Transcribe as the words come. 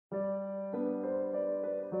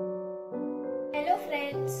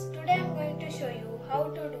friends, today I am going to show you how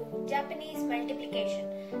to do Japanese multiplication.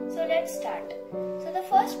 So let's start. So the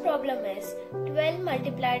first problem is 12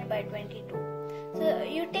 multiplied by 22. So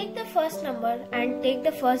you take the first number and take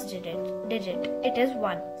the first digit. It is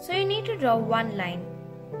 1. So you need to draw one line.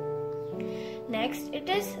 Next it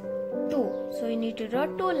is 2. So you need to draw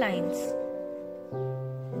two lines.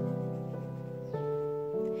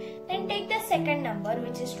 Then take the second number,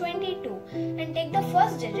 which is 22, and take the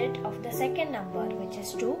first digit of the second number, which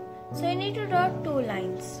is 2. So you need to draw two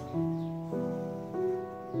lines.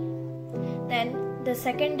 Then the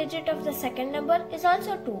second digit of the second number is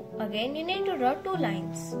also 2. Again you need to draw two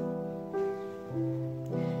lines.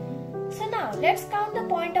 So now let's count the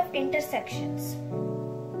point of intersections.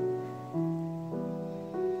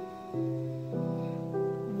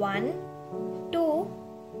 1, 2,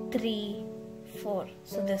 3, 4.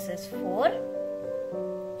 So this is 4.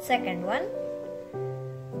 Second one.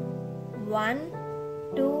 1,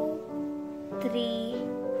 2, 3,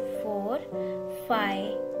 4,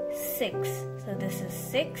 5, 6. So this is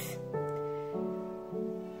 6.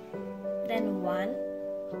 Then 1,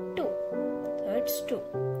 2. So it's 2.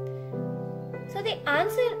 So the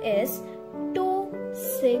answer is 2,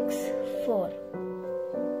 6, 4.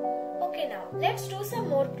 Okay, now let's do some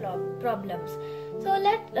more problems. So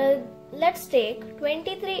let's take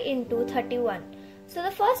 23 into 31. So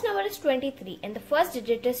the first number is 23 and the first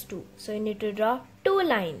digit is 2. So you need to draw two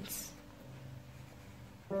lines.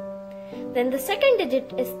 Then the second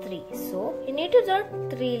digit is 3. So you need to draw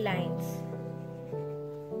three lines.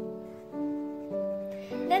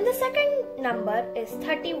 Then the second number is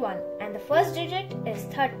 31 and the first digit is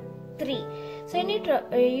 3. So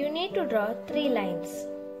you need to draw three lines.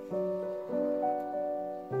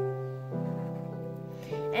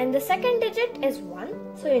 And the second digit is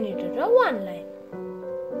 1, so you need to draw one line.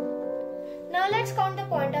 Now let's count the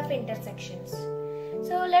point of intersections.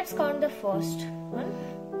 So let's count the first one.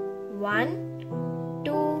 1,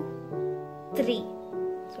 2, 3.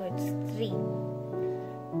 So it's 3.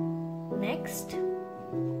 Next.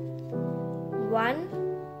 1,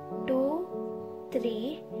 2,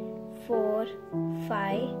 3, 4,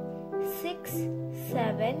 5, 6,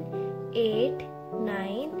 7, 8,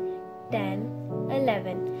 9, 10,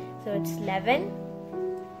 11. So it's 11.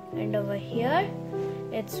 And over here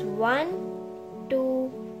it's 1,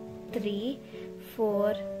 2, 3,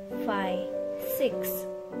 4, 5, 6.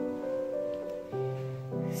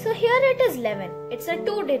 So here it is 11. It's a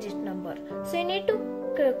two-digit number. So you need to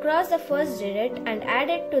cross the first digit and add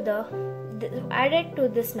it to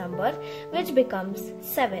this number, which becomes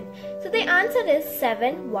 7. So the answer is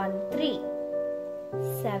 713.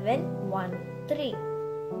 713.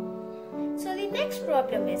 So the next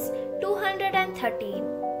problem is 213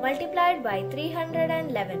 multiplied by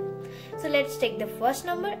 311. So let's take the first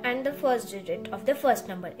number and the first digit of the first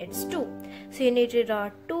number. It's 2. So you need to draw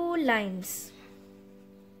two lines.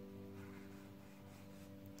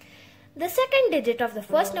 The second digit of the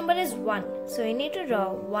first number is 1. So you need to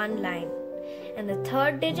draw one line. And the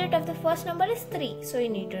third digit of the first number is 3. So you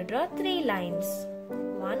need to draw three lines.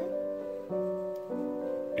 1,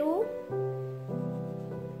 2,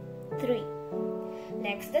 3.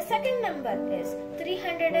 Next, the second number is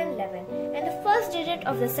 311 and the first digit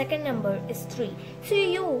of the second number is 3. So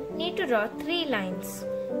you need to draw three lines.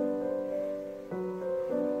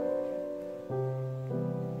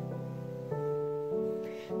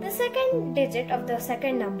 The second digit of the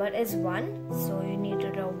second number is 1. So you need to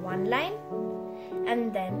draw one line.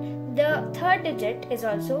 And then the third digit is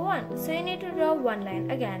also 1. So you need to draw one line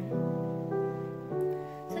again.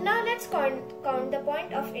 So now let's count the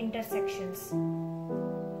point of intersections.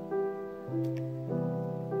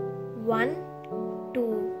 1,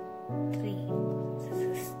 2, 3.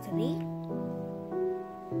 This is 3.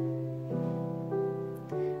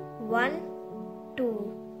 1,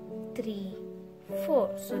 2, 3, 4.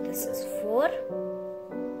 So this is 4.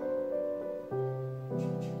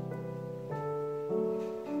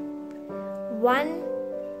 1,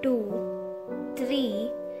 2,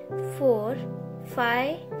 3, 4,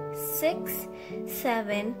 5, 6,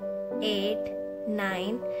 7, 8,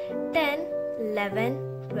 9, 10, 11,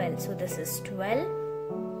 12. So this is 12.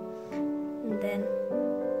 And then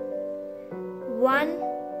 1,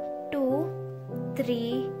 2,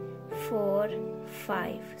 3, 4,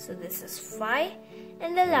 5. So this is 5.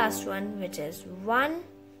 And the last one, which is 1,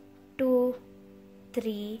 2,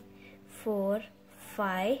 3, 4,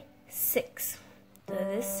 5, 6. So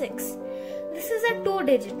this is 6. This is a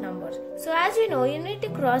two-digit number. So as you know, you need to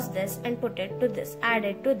cross this and put it to this, add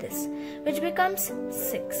it to this, which becomes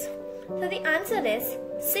 6. So the answer is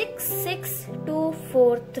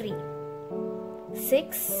 66243.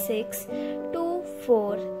 66243.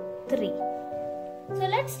 4, 3. So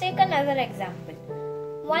let's take another example.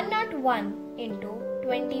 101 into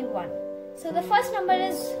 21. So the first number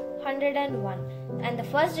is 101 and the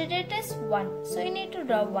first digit is 1. So you need to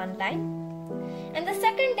draw one line. And the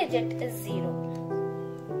second digit is 0.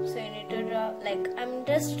 So you need to draw, like I'm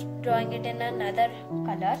just drawing it in another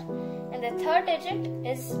color. And the third digit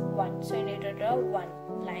is 1. So you need to draw one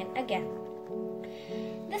line again.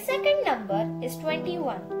 The second number is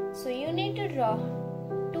 21. So you need to draw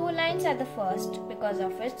two lines at the first because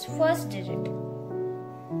of its first digit.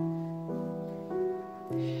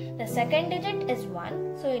 The second digit is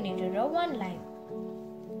 1. So you need to draw one line.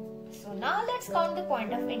 So now let's count the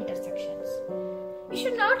point of intersections. You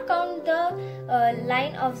should not count the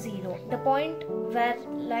line of 0, the point where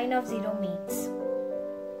line of 0 meets.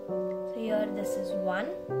 So here this is 1.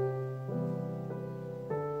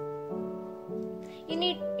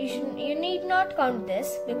 You need not count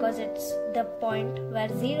this because it's the point where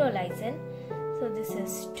 0 lies in. So this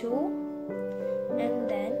is 2 and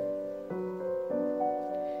then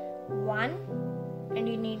 1, and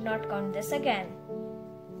you need not count this again.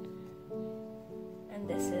 And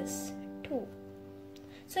this is 2.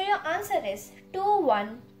 So your answer is 2,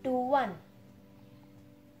 1, 2, 1.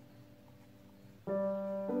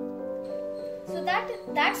 So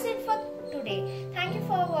that's it for today. Thank you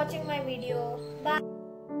for watching my video. Bye.